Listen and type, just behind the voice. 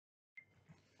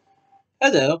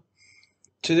Hello.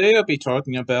 Today I'll be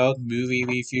talking about movie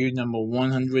review number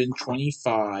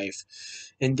 125.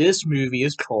 And this movie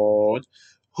is called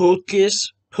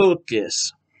Hocus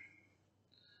Pocus.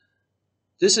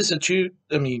 This is a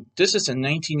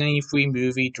 1993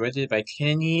 movie directed by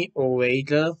Kenny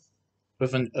Ortega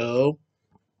with an O.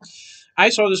 I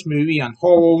saw this movie on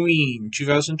Halloween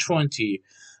 2020,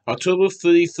 October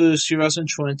 31st,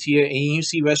 2020 at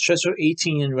AMC West Chester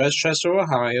 18 in West Chester,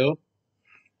 Ohio.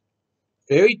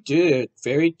 Very good,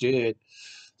 very good.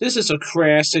 This is a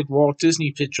classic Walt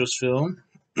Disney Pictures film,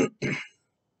 and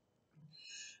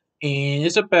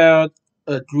it's about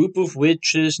a group of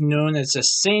witches known as the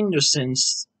Sanderson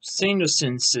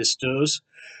sisters,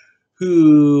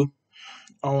 who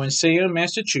are in Salem,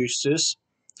 Massachusetts,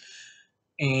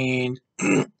 and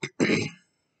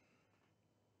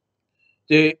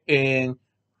and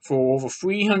for over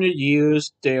 300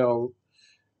 years they are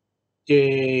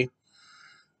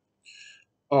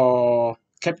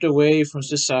kept away from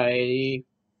society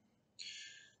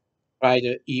by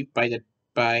the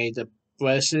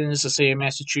residents of Salem,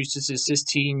 Massachusetts in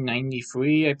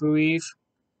 1693, I believe,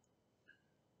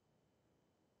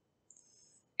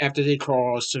 after they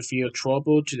caused severe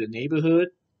trouble to the neighborhood.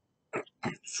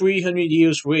 300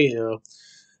 years later,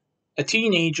 a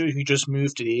teenager who just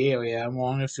moved to the area,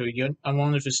 along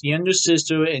with his younger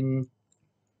sister and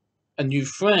a new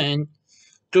friend,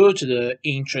 go to the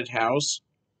ancient house,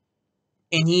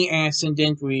 and he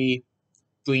accidentally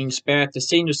brings back the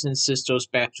Sanderson sisters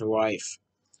back to life.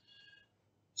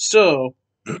 So,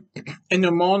 in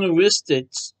the modernistic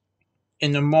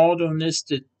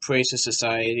place of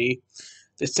society,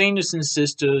 the Sanderson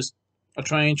sisters are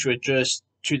trying to adjust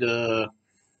to the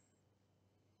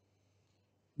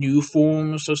new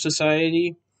forms of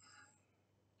society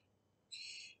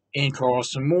and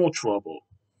cause some more trouble.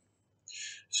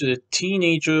 So the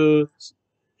teenager,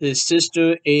 his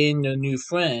sister, and the new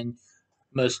friend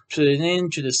must put an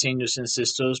end to the Sanderson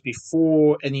sisters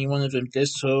before any one of them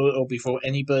gets hurt or before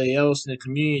anybody else in the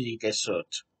community gets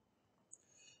hurt.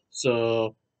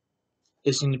 So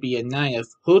it's going to be a night of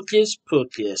Hocus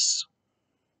Pocus.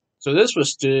 So this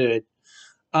was good.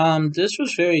 This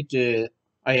was very good,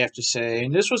 I have to say.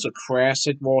 And this was a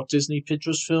classic Walt Disney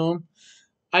Pictures film.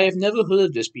 I have never heard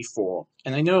of this before,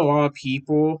 and I know a lot of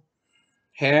people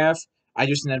have. I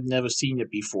just have never seen it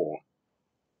before.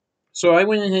 So I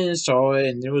went ahead and saw it,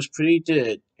 and it was pretty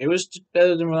good. It was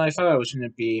better than what I thought it was going to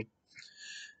be.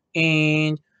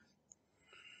 And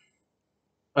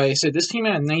like I said, this came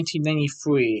out in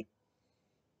 1993.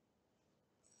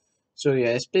 So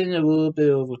yeah, it's been a little bit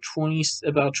over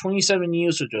about 27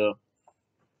 years ago.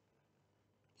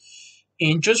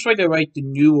 And just like I like the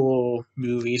newer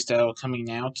movies that are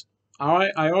coming out,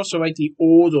 I also like the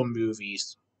older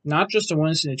movies. Not just the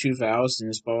ones in the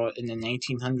 2000s, but in the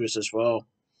 1900s as well.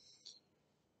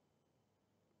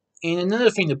 And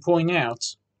another thing to point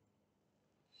out,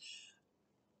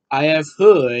 I have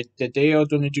heard that they are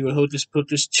going to do a Hocus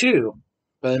Pocus 2,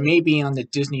 but it may be on the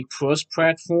Disney Plus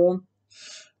platform.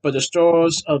 But the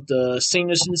stars of the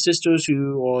Sanderson sisters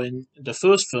who are in the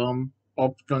first film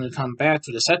are going to come back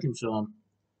for the second film.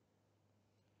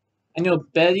 I know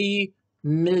Betty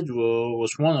Midler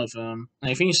was one of them, and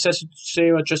I think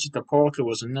Sarah Jessica Parker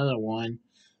was another one,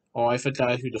 or I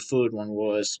forgot who the third one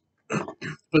was.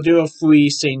 But there are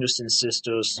three Sanderson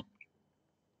sisters.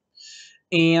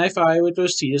 And I thought I would go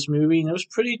see this movie, and it was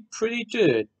pretty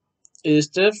good. It is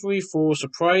definitely full of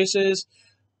surprises,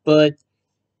 but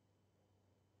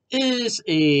it is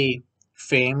a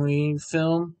family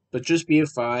film. But just be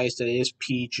advised that it is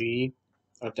PG,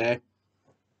 okay?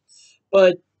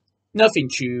 But nothing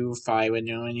too violent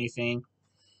or anything.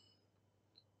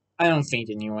 I don't think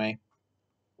anyway.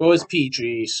 Well, it's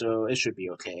PG, so it should be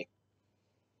okay.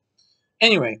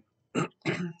 Anyway,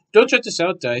 go check this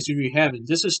out, guys, if you haven't.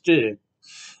 This is good.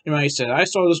 And like I said, I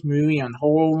saw this movie on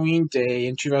Halloween Day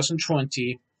in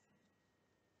 2020.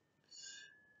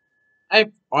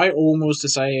 I almost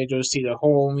decided to go see the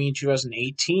Halloween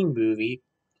 2018 movie,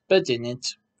 but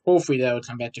didn't. Hopefully that will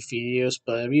come back to theaters,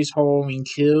 but at least Halloween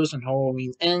Kills and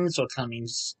Halloween Ends are coming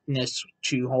next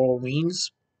 2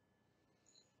 Halloweens.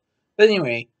 But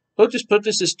anyway, Hocus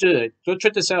Pocus is good. Go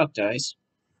check this out, guys.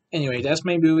 Anyway, that's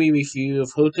my movie review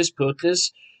of Hocus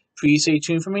Pocus. Please stay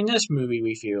tuned for my next movie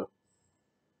review.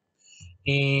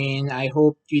 And I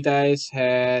hope you guys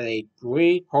had a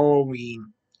great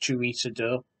Halloween 2 weeks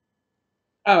ago.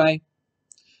 Alright,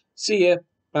 see ya.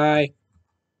 Bye.